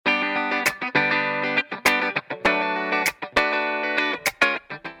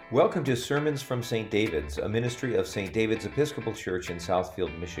Welcome to Sermons from St. David's, a ministry of St. David's Episcopal Church in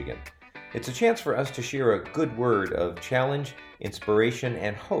Southfield, Michigan. It's a chance for us to share a good word of challenge, inspiration,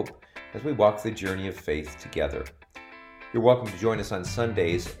 and hope as we walk the journey of faith together. You're welcome to join us on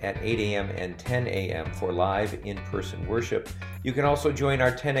Sundays at 8 a.m. and 10 a.m. for live in-person worship. You can also join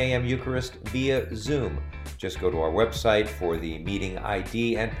our 10 a.m. Eucharist via Zoom. Just go to our website for the meeting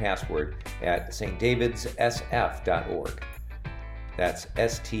ID and password at stdavidsSF.org. That's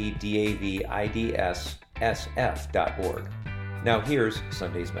stdavidsSF.org. Now here's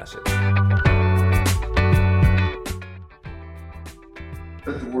Sunday's message.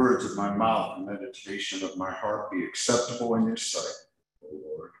 Let the words of my mouth and meditation of my heart be acceptable in your sight, O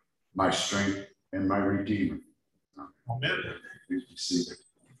Lord, my strength and my Redeemer. Amen. Please be seated.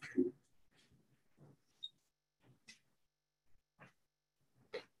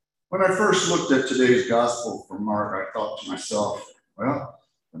 When I first looked at today's gospel from Mark, I thought to myself, well,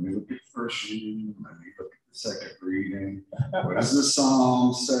 let me look at the first reading, let me look at the second reading. What does the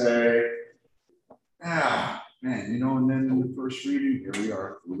psalm say? Man, and then in the first reading, here we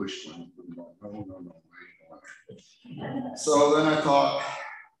are, foolish one. No. So then I thought,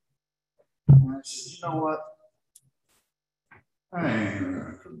 I said, you know what? I ain't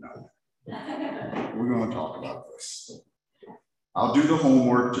gonna come down. We're gonna talk about this. I'll do the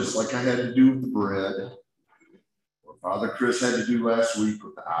homework just like I had to do with the bread, or Father Chris had to do last week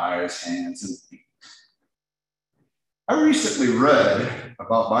with the eyes, hands, and feet. I recently read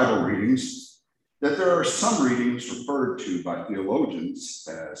about Bible readings that there are some readings referred to by theologians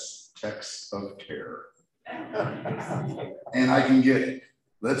as texts of terror. And I can get it.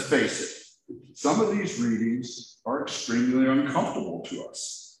 Let's face it. Some of these readings are extremely uncomfortable to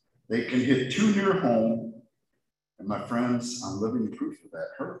us. They can hit too near home. And my friends, I'm living proof of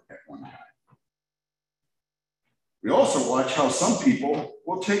that hurt at one time. We also watch how some people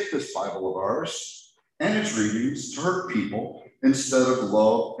will take this Bible of ours and its readings to hurt people instead of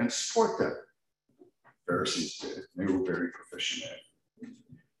love and support them. Pharisees did. They were very proficient at it.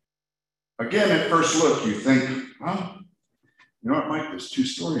 Again, at first look, you think, well, you know what, Mike, there's two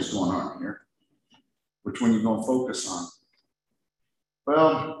stories going on here. Which one are you going to focus on?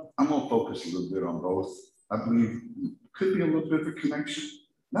 Well, I'm going to focus a little bit on both. I believe could be a little bit of a connection,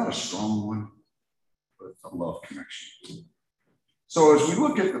 not a strong one, but a love connection. So as we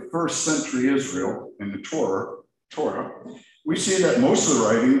look at the first century Israel in the Torah, we see that most of the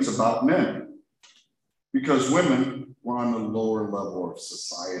writing is about men because women were on the lower level of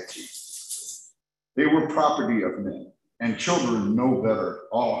society. They were property of men, and children no better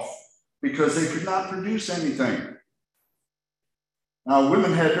off because they could not produce anything. Now,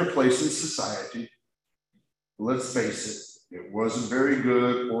 women had their place in society. Let's face it wasn't very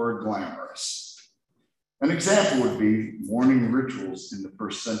good or glamorous. An example would be mourning rituals in the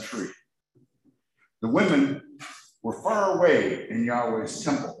first century. The women were far away in Yahweh's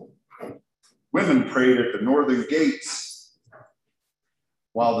temple. Women prayed at the northern gates,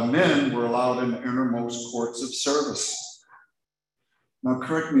 while the men were allowed in the innermost courts of service. Now,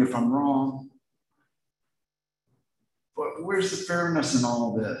 correct me if I'm wrong, but where's the fairness in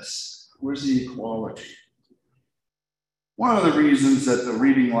all this? Where's the equality? One of the reasons that the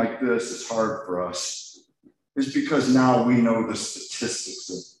reading like this is hard for us is because now we know the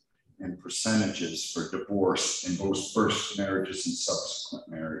statistics and percentages for divorce in both first marriages and subsequent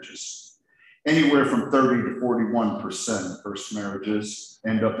marriages. Anywhere from 30 to 41% of first marriages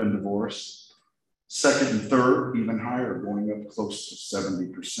end up in divorce. Second and third, even higher, going up close to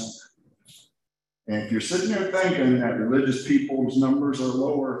 70%. And if you're sitting there thinking that religious people's numbers are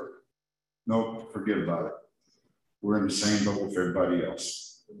lower, nope, forget about it. We're in the same boat with everybody else.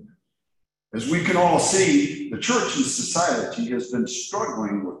 As we can all see, the church and society has been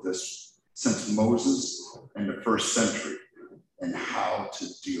struggling with this since Moses and the first century and how to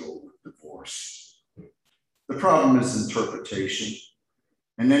deal with divorce. The problem is interpretation.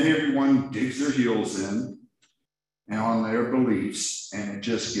 And then everyone digs their heels in and on their beliefs, and it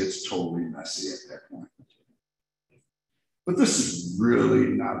just gets totally messy at that point. But this is really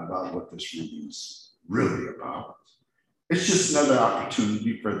not about what this reading is really about. It's just another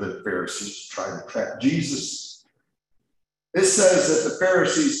opportunity for the Pharisees to try to trap Jesus. It says that the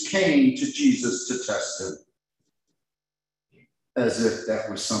Pharisees came to Jesus to test him, as if that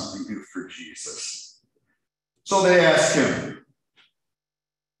was something new for Jesus. So they asked him,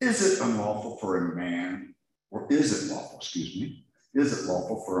 is it lawful for a man for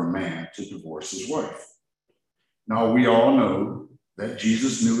a man to divorce his wife? Now, we all know that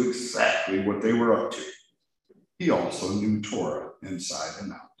Jesus knew exactly what they were up to. He also knew Torah inside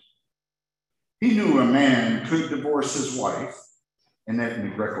and out. He knew a man could divorce his wife and that in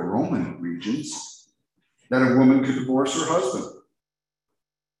the Greco-Roman regions, that a woman could divorce her husband.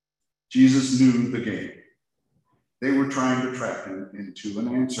 Jesus knew the game. They were trying to trap him into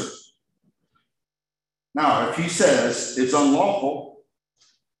an answer. Now, if he says it's unlawful,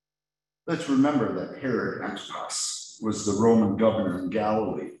 let's remember that Herod Antipas was the Roman governor in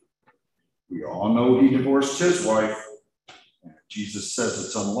Galilee. We all know he divorced his wife. And if Jesus says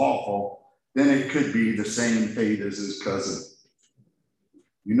it's unlawful, then it could be the same fate as his cousin.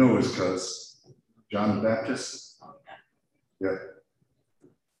 You know his cousin, John the Baptist? Yeah.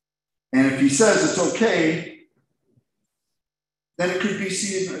 And if he says it's okay, then it could be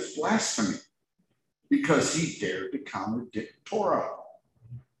seen as blasphemy because he dared to contradict Torah.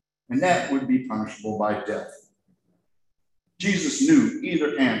 And that would be punishable by death. Jesus knew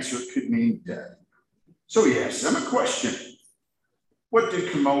either answer could mean death. So he asked them a question. What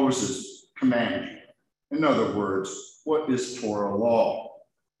did Moses command you? In other words, what is Torah law?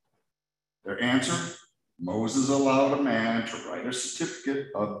 Their answer, Moses allowed a man to write a certificate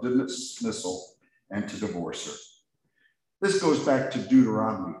of dismissal and to divorce her. This goes back to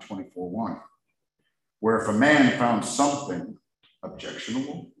Deuteronomy 24:1, where if a man found something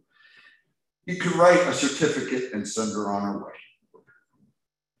objectionable, he could write a certificate and send her on her way.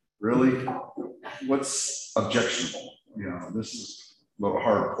 Really? What's objectionable? You know, this is a little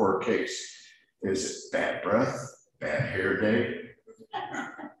hardcore case. Is it bad breath, bad hair day?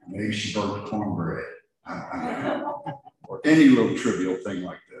 Maybe she burnt cornbread. Or any little trivial thing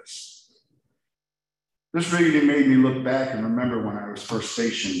like this. This reading made me look back and remember when I was first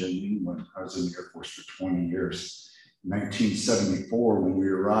stationed in England. I was in the Air Force for 20 years. In 1974, when we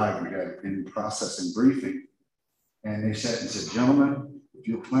arrived, we had an in-processing briefing. And they sat and said, gentlemen, if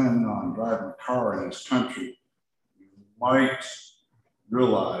you're planning on driving a car in this country, you might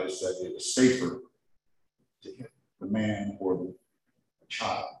realize that it is safer to hit the man or the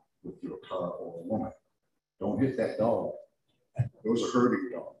child with your car or a woman. Don't hit that dog. Those are herding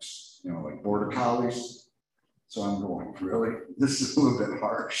dogs, you know, like border collies. So I'm going, really? This is a little bit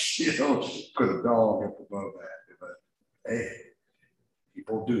harsh, you know, put a dog up above that. But hey,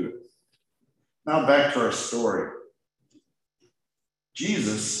 people do it. Now back to our story.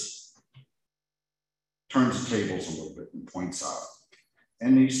 Jesus turns the tables a little bit and points out,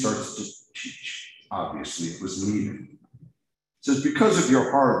 and he starts to teach. Obviously, it was needed. It says, because of your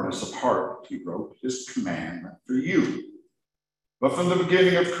hardness of heart, he wrote his commandment for you. But from the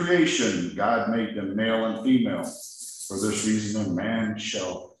beginning of creation, God made them male and female. For this reason, a man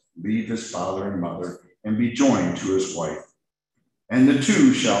shall leave his father and mother and be joined to his wife. And the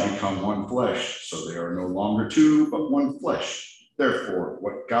two shall become one flesh. So they are no longer two, but one flesh. Therefore,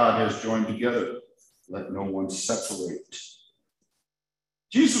 what God has joined together, let no one separate.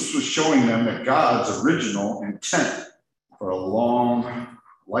 Jesus was showing them that God's original intent for a long,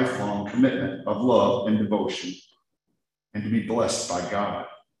 lifelong commitment of love and devotion, and to be blessed by God.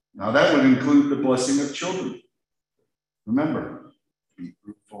 Now that would include the blessing of children. Remember, be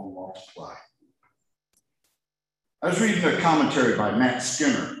fruitful and multiply. I was reading a commentary by Matt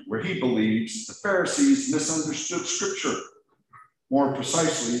Skinner, where he believes the Pharisees misunderstood Scripture. More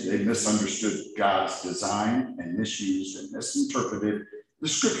precisely, they misunderstood God's design and misused and misinterpreted the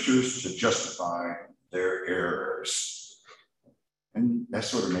Scriptures to justify their errors. And that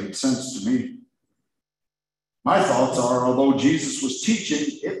sort of made sense to me. My thoughts are, although Jesus was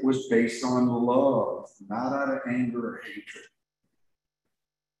teaching, it was based on love, not out of anger or hatred.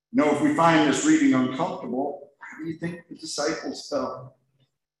 You know, if we find this reading uncomfortable, how do you think the disciples felt?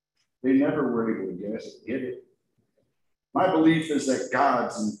 They never were able to get it. My belief is that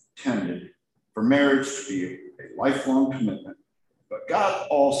God's intended for marriage to be a lifelong commitment, but God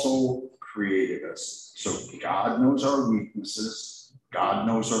also created us. So God knows our weaknesses. God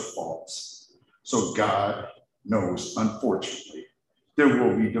knows our faults. So God knows, unfortunately, there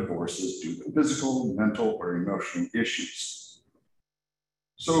will be divorces due to physical, mental, or emotional issues.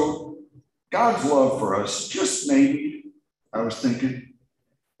 So God's love for us, just maybe, I was thinking,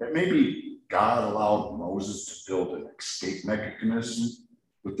 that maybe God allowed Moses to build an escape mechanism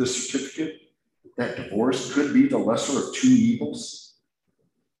with this certificate, that divorce could be the lesser of two evils.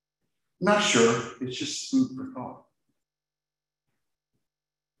 Not sure, it's just food for thought.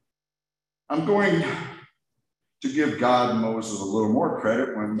 I'm going to give God and Moses a little more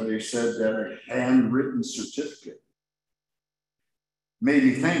credit when they said that a handwritten certificate. Made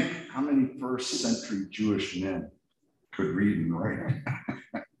me think, how many first century Jewish men could read and write?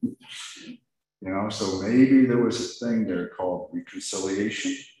 You know, so maybe there was a thing there called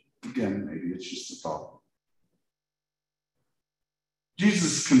reconciliation. Again, maybe it's just a thought.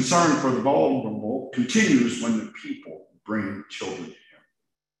 Jesus' concern for the vulnerable continues when the people bring children to him.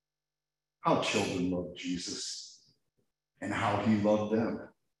 how children love Jesus and how he loved them.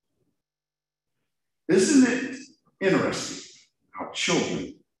 Isn't it interesting how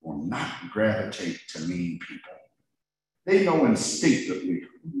children will not gravitate to mean people? They know instinctively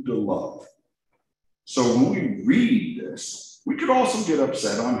who to love. So when we read this, we could also get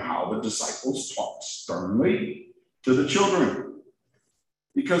upset on how the disciples talked sternly to the children.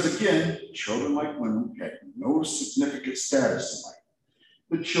 Because again, children like women had no significant status in life.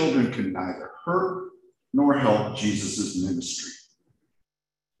 The children could neither hurt nor help Jesus' ministry.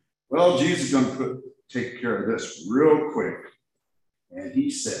 Well, Jesus is going to take care of this real quick. And he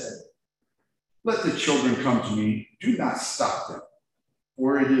said, "Let the children come to me, do not stop them,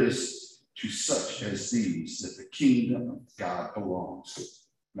 for it is to such as these that the kingdom of God belongs."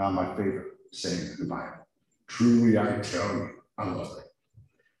 Now my favorite saying in the Bible, "Truly I tell you," I love it,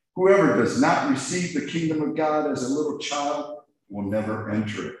 "whoever does not receive the kingdom of God as a little child will never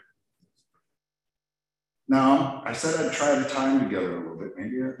enter it." Now, I said I'd try to tie them together a little bit.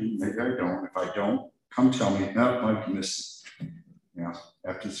 Maybe I do, maybe I don't. If I don't, come tell me. No, Mike, you missed it.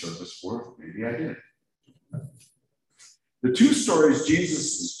 After the service, or maybe I did. The two stories,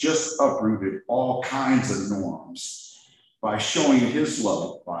 Jesus has just uprooted all kinds of norms by showing his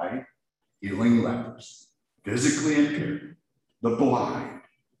love by healing lepers, physically impaired, the blind,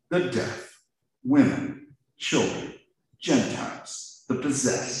 the deaf, women, children, Gentiles, the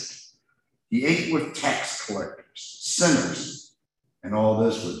possessed. He ate with tax collectors, sinners, and all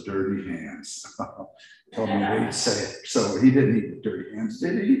this with dirty hands. Told me they'd say it. So he didn't eat with dirty hands,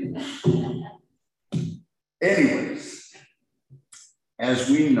 did he? Anyways, as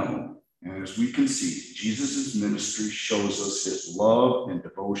we know, and as we can see, Jesus' ministry shows us his love and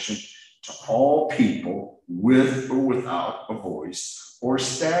devotion to all people with or without a voice or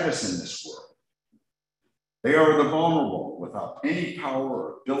status in this world. They are the vulnerable without any power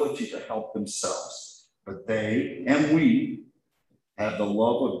or ability to help themselves, but they and we have the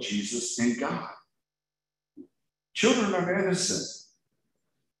love of Jesus and God. Children are innocent,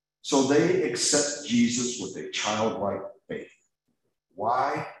 so they accept Jesus with a childlike faith.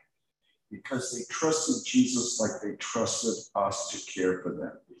 Why? Because they trusted Jesus like they trusted us to care for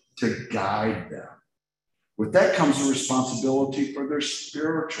them, to guide them. With that comes a responsibility for their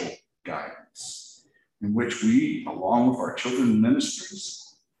spiritual guidance, in which we, along with our children's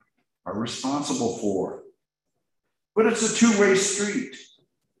ministries, are responsible for. But it's a two-way street,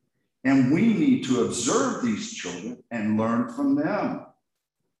 and we need to observe these children and learn from them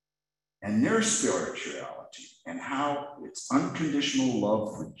and their spirituality and how it's unconditional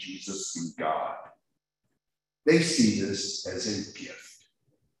love for Jesus and God. They see this as a gift.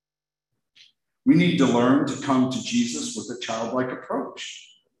 We need to learn to come to Jesus with a childlike approach.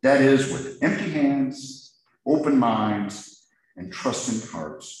 That is, with empty hands, open minds, and trusting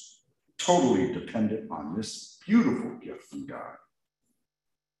hearts, totally dependent on this beautiful gift from God.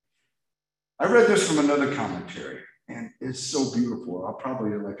 I read this from another commentary, and it's so beautiful. I'll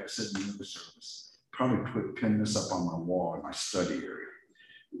probably, like I said in the other service, pin this up on my wall in my study area.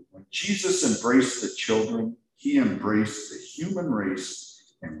 When Jesus embraced the children, he embraced the human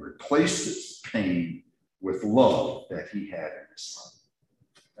race and replaced its pain with love that he had in his heart.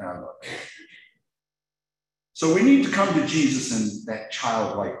 And I love it. So we need to come to Jesus in that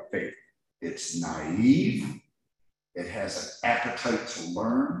childlike faith. It's naive. It has an appetite to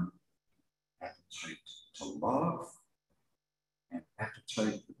learn, appetite to love, and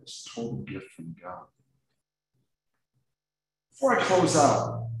appetite for this total gift from God. Before I close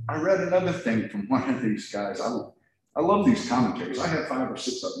out, I read another thing from one of these guys. I love these commentaries. I have 5 or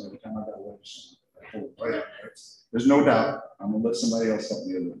 6 of them every time I got to read. There's no doubt. I'm going to let somebody else help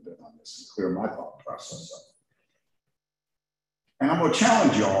me a little bit on this and clear my thought process up. And I'm going to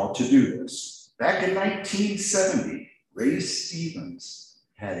challenge y'all to do this. Back in 1970, Ray Stevens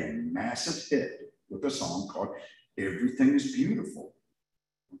had a massive hit with a song called "Everything is Beautiful."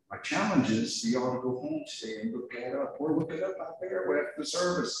 My challenge is you ought to go home today and look that up, or look it up out there after the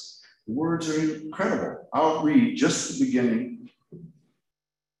service. The words are incredible. I'll read just the beginning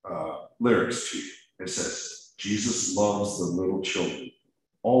lyrics to you. It says, "Jesus loves the little children,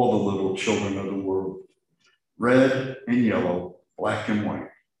 all the little children of the world, red and yellow, black and white.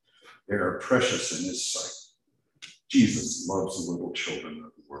 They are precious in his sight. Jesus loves the little children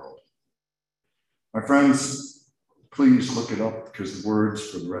of the world." My friends, please look it up because the words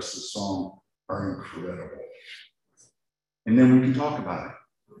for the rest of the song are incredible. And then we can talk about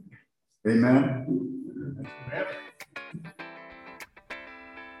it. Amen?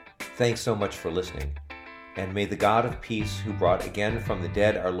 Thanks so much for listening. And may the God of peace, who brought again from the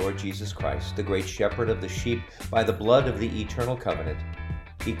dead our Lord Jesus Christ, the great shepherd of the sheep by the blood of the eternal covenant,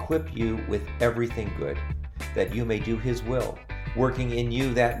 equip you with everything good, that you may do his will, working in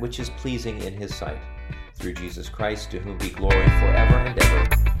you that which is pleasing in his sight. Through Jesus Christ, to whom be glory forever and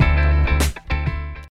ever.